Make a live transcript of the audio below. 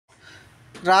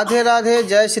Radhe Radhe,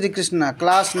 Jai Shri Krishna.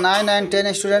 Class 9 and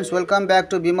 10 students, welcome back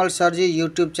to Bimal Sarji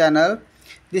YouTube channel.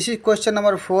 This is question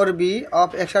number 4b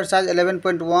of exercise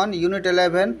 11.1 unit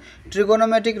 11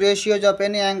 trigonometric ratios of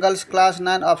any angles, class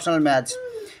 9 optional maths.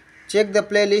 Check the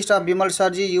playlist of Bimal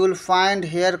Sarji. You will find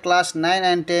here class 9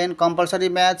 and 10 compulsory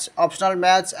maths, optional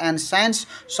maths and science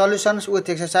solutions with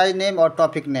exercise name or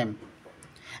topic name.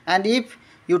 And if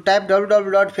you type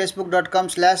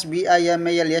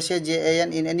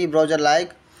www.facebook.com/bimalsajan in any browser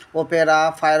like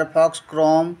Opera, Firefox,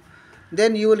 Chrome,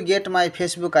 then you will get my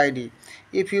Facebook ID.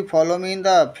 If you follow me in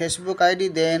the Facebook ID,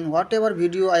 then whatever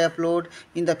video I upload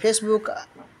in the Facebook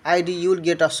ID, you will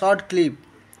get a short clip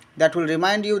that will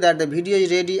remind you that the video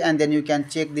is ready, and then you can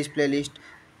check this playlist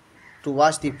to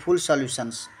watch the full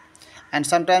solutions. And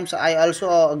sometimes I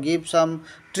also give some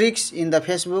tricks in the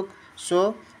Facebook,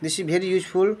 so this is very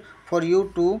useful for you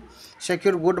to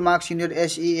secure good marks in your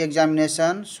SE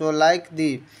examination. So like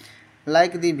the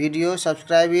video,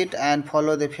 subscribe it and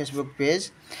follow the Facebook page.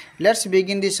 Let's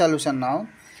begin the solution now.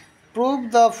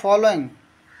 Prove the following.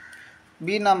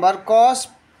 B number: cos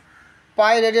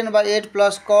pi radian by 8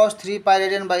 plus cos 3 pi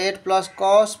radian by 8 plus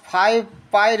cos 5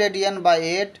 pi radian by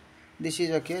 8. This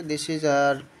is okay. This is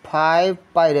 5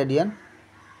 pi radian.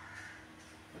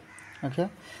 Okay,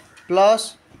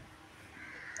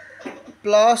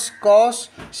 plus cos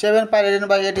 7 pi radian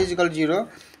by 8 is equal to 0.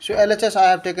 So LHS I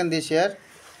have taken this here.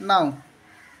 Now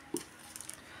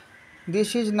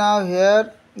this is now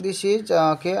here. This is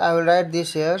okay. I will write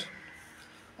this here.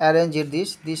 Arrange it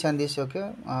this and this.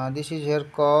 Okay. This is here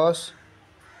cos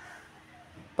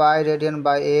pi radian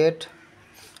by 8,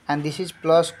 and this is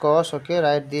plus cos. Okay.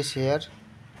 Write this here.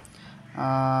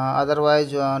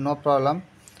 Otherwise no problem.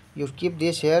 You keep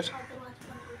this here.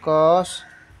 Cos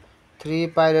 3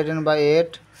 pi radian by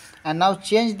 8, and now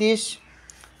change this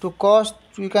to cos.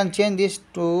 You can change this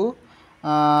to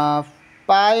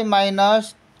pi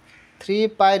minus 3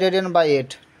 pi radian by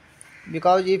 8,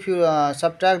 because if you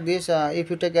subtract this, if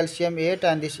you take LCM 8,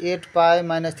 and this 8 pi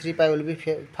minus 3 pi will be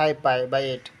 5 pi by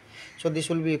 8, so this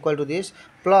will be equal to this.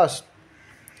 Plus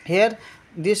here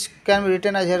this can be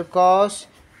written as here cos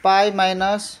pi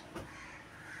minus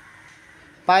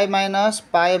pi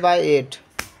by 8.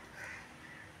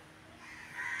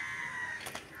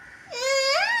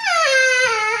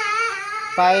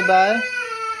 Pi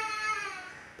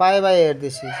by 8.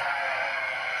 This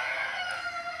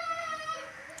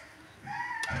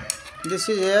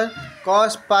is here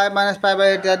cos pi minus pi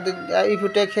by 8. If you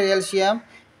take here LCM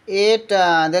 8,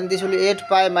 then this will be 8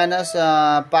 pi minus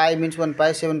pi means 1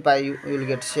 pi, 7 pi. You will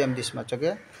get same this much.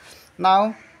 Okay.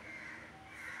 Now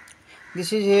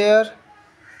this is here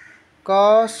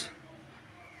cos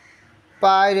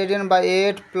pi radian by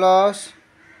 8 plus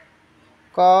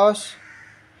cos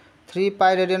 3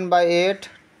 pi radian by 8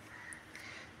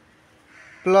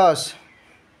 plus,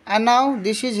 and now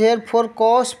this is here for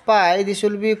cos pi. This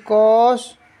will be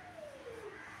cos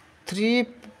 3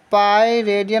 pi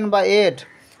radian by 8,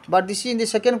 but this is in the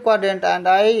second quadrant, and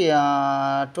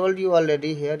I told you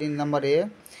already here in number A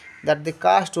that the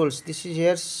cast rules. This is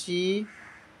here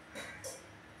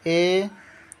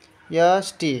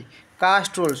CAST,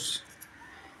 cast rules.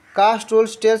 Cast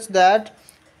rules tells that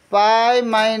pi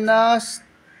minus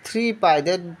 3 pi,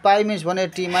 that pi means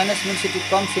 180, minus means it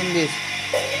comes in this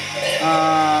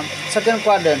second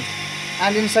quadrant,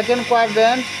 and in second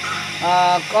quadrant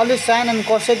only sine and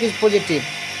cosec is positive.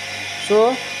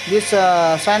 So this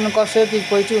sine and cosec is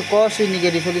positive, cos is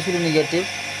negative, so this will be negative.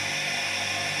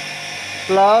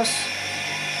 Plus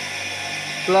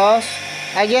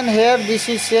again here this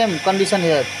is same condition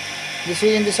here. This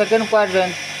is in the second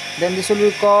quadrant, then this will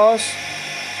be cos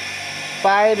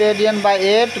pi radian by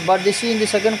 8, but this is in the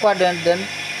second quadrant, then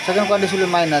second quadrant will be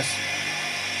minus.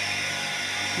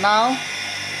 Now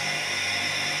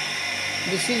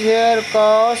this is here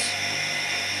cos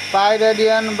pi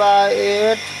radian by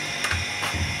 8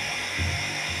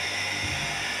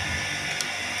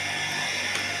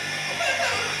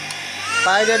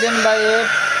 pi radian by 8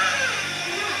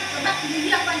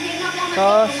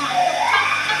 cos,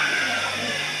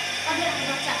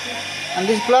 and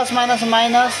this plus minus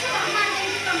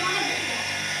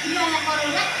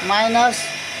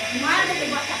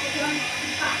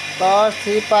cos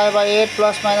 3 pi by 8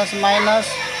 plus minus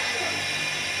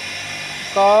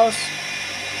cos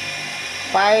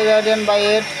pi radian by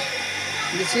 8.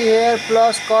 This is here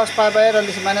plus cos pi by 8, and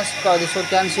this minus cos. This will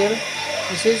cancel.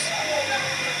 This is,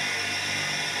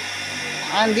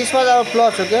 and this was our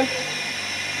plus. Okay,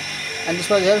 and this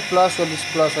was here plus, so this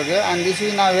plus. Okay, and this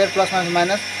is now here plus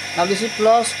minus. Now this is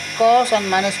plus cos and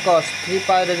minus cos 3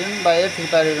 pi radian by 8, 3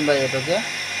 pi radian by 8. Okay,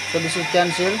 so this is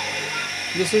cancel.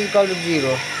 This is equal to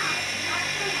 0.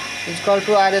 is equal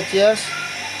to RHS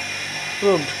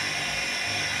proved.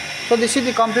 So this is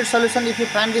the complete solution. If you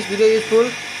find this video useful,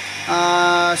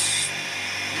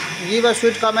 give a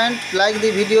sweet comment, like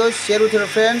the videos, share with your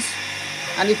friends,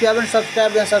 and if you haven't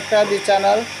subscribed, then subscribe this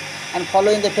channel and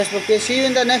follow in the Facebook page. See you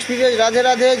in the next video. Radhe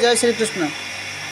Radhe, Jai Shri Krishna.